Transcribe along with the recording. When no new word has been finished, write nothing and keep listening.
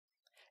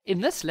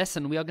In this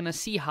lesson, we are going to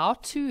see how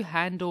to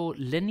handle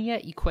linear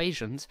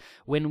equations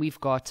when we've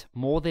got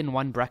more than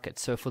one bracket.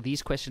 So for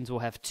these questions, we'll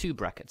have two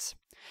brackets.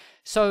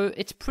 So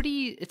it's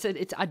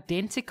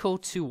identical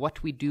to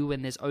what we do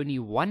when there's only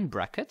one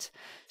bracket.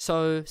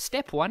 So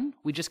step one,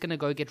 we're just going to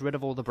go get rid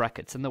of all the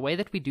brackets. And the way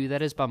that we do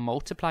that is by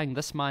multiplying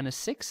this minus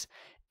 6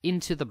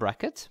 into the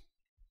bracket.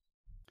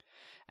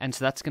 And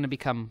so that's going to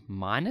become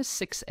minus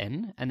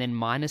 6n, and then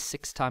minus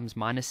 6 times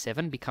minus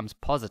 7 becomes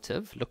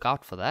positive. Look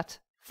out for that.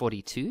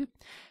 42,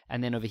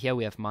 and then over here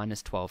we have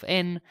minus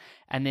 12n,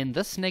 and then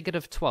this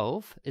negative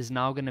 12 is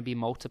now going to be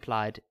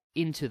multiplied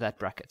into that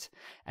bracket,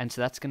 and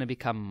so that's going to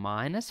become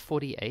minus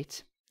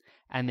 48,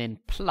 and then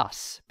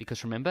plus,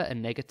 because remember, a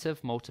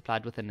negative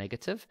multiplied with a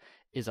negative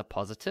is a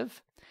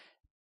positive,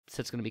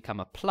 so it's going to become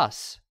a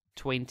plus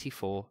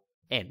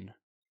 24n.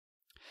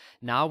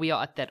 Now we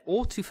are at that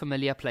all too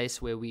familiar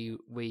place where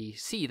we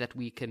see that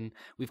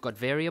we've got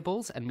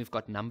variables and we've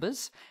got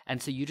numbers,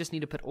 and so you just need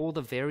to put all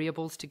the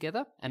variables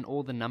together and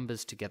all the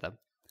numbers together.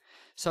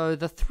 So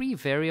the three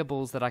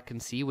variables that I can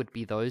see would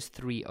be those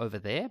three over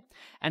there,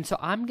 and so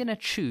I'm going to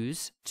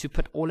choose to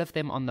put all of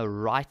them on the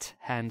right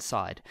hand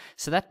side.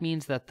 So that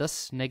means that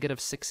this negative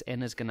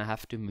 6n is going to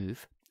have to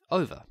move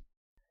over.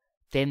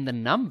 Then the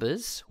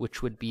numbers,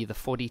 which would be the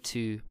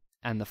 42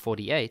 and the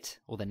 48,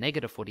 or the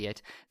negative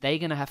 48, they're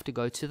going to have to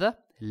go to the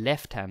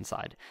left-hand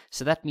side.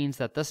 So that means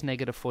that this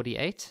negative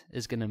 48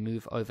 is going to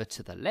move over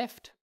to the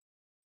left.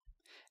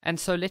 And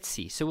so let's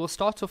see. So we'll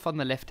start off on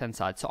the left-hand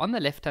side. So on the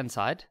left-hand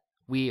side,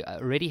 we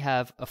already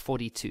have a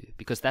 42,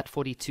 because that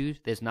 42,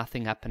 there's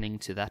nothing happening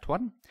to that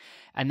one.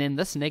 And then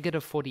this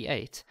negative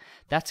 48,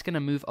 that's going to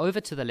move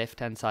over to the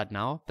left-hand side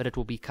now, but it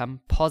will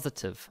become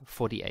positive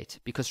 48,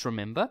 because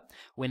remember,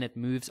 when it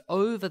moves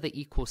over the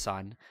equal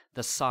sign,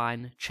 the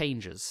sign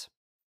changes.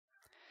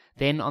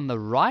 Then on the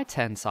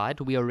right-hand side,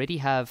 we already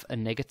have a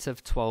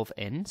negative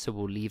 12n, so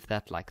we'll leave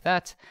that like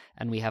that,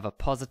 and we have a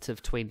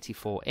positive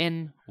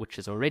 24n, which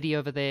is already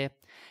over there,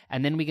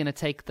 and then we're going to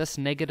take this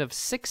negative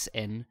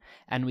 6n,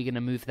 and we're going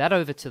to move that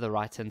over to the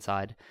right-hand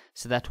side,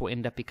 so that will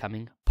end up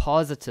becoming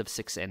positive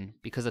 6n,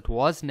 because it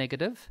was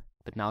negative,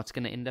 but now it's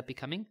going to end up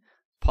becoming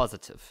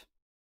positive.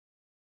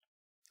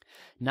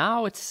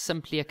 Now it's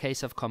simply a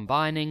case of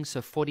combining,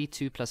 so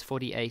 42 plus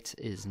 48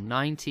 is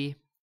 90.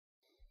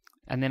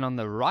 And then on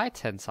the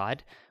right-hand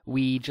side,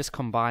 we just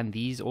combine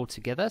these all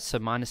together. So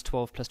minus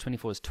 12 plus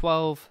 24 is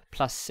 12,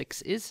 plus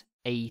 6 is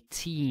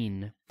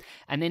 18.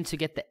 And then to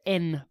get the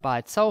n by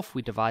itself,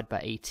 we divide by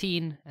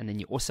 18, and then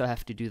you also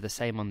have to do the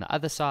same on the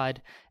other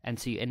side. And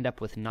so you end up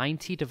with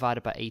 90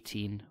 divided by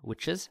 18,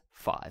 which is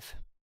 5.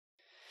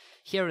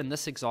 Here in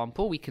this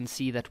example, we can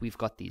see that we've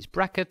got these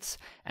brackets,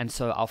 and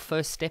so our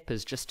first step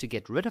is just to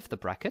get rid of the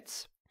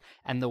brackets.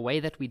 And the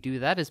way that we do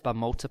that is by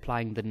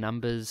multiplying the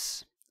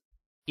numbers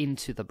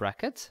into the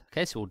bracket.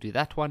 Okay, so we'll do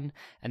that one,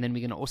 and then we're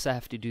going to also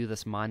have to do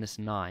this minus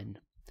 9.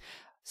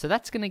 So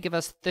that's going to give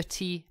us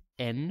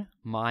 30n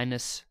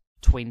minus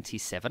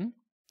 27,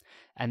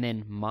 and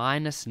then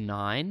minus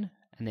 9,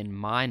 and then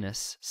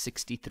minus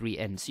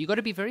 63n. So you've got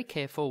to be very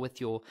careful with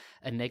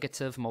a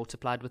negative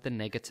multiplied with a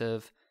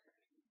negative,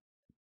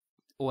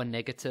 or a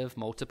negative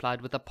multiplied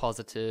with a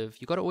positive.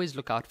 You've got to always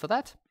look out for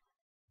that.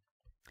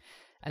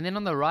 And then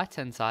on the right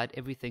hand side,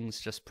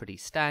 everything's just pretty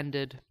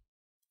standard.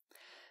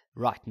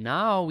 Right,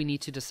 now we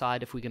need to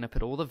decide if we're going to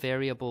put all the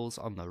variables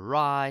on the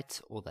right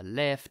or the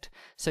left.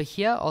 So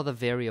here are the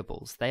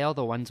variables. They are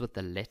the ones with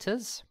the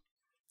letters.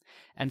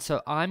 And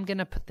so I'm going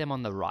to put them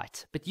on the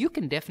right. But you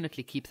can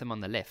definitely keep them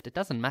on the left. It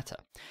doesn't matter.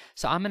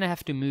 So I'm going to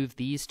have to move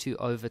these two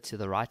over to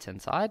the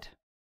right-hand side.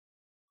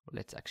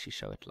 Let's actually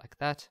show it like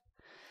that.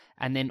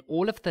 And then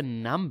all of the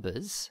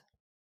numbers.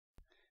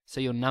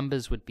 So your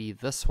numbers would be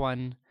this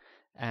one,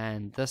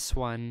 and this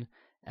one,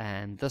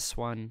 and this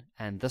one,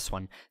 and this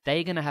one.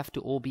 They're going to have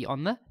to all be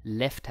on the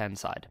left-hand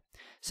side.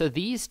 So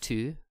these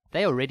two,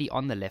 they're already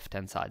on the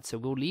left-hand side, so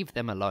we'll leave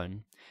them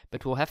alone.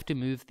 But we'll have to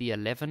move the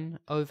 11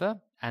 over,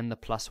 and the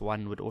plus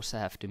 1 would also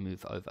have to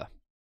move over.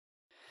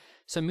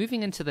 So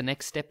moving into the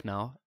next step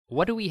now,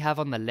 what do we have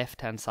on the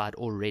left-hand side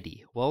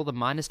already? Well, the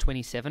minus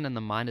 27 and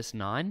the minus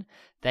 9,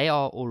 they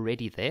are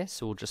already there,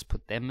 so we'll just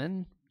put them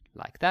in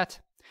like that.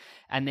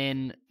 And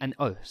then,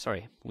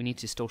 we need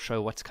to still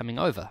show what's coming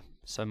over.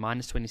 So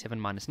minus 27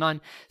 minus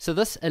 9. So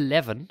this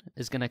 11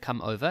 is going to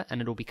come over,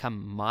 and it'll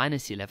become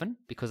minus 11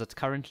 because it's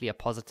currently a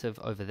positive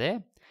over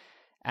there.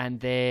 And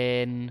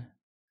then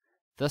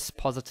this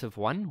positive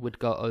 1 would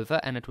go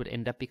over, and it would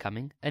end up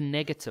becoming a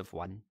negative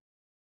 1.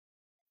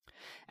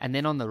 And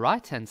then on the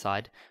right-hand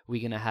side,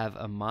 we're going to have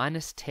a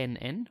minus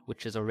 10n,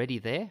 which is already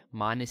there,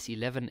 minus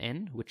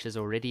 11n, which is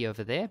already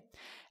over there.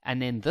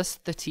 And then this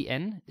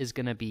 30n is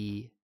going to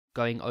be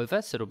going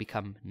over, so it'll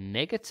become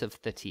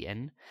negative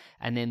 30n,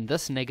 and then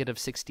this negative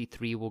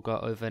 63 will go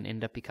over and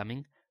end up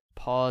becoming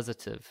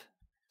positive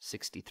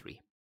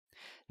 63.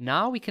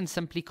 Now we can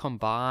simply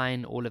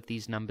combine all of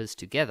these numbers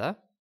together.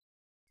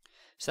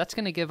 So that's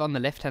going to give on the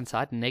left-hand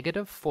side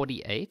negative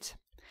 48,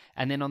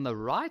 and then on the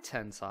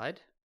right-hand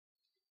side,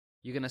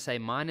 you're going to say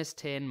minus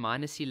 10,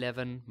 minus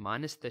 11,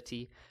 minus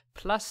 30,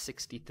 plus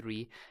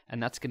 63,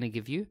 and that's going to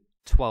give you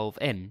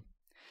 12n.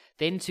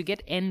 Then to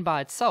get n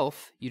by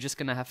itself, you're just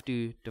going to have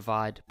to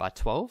divide by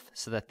 12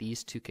 so that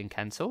these two can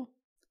cancel.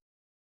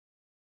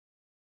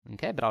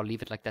 Okay, but I'll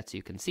leave it like that so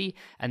you can see.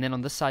 And then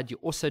on this side, you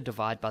also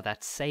divide by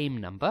that same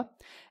number.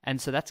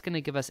 And so that's going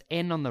to give us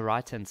n on the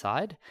right-hand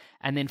side.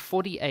 And then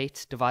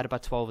 48 divided by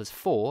 12 is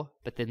 4,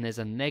 but then there's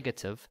a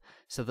negative.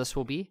 So this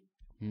will be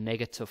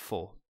negative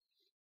 4.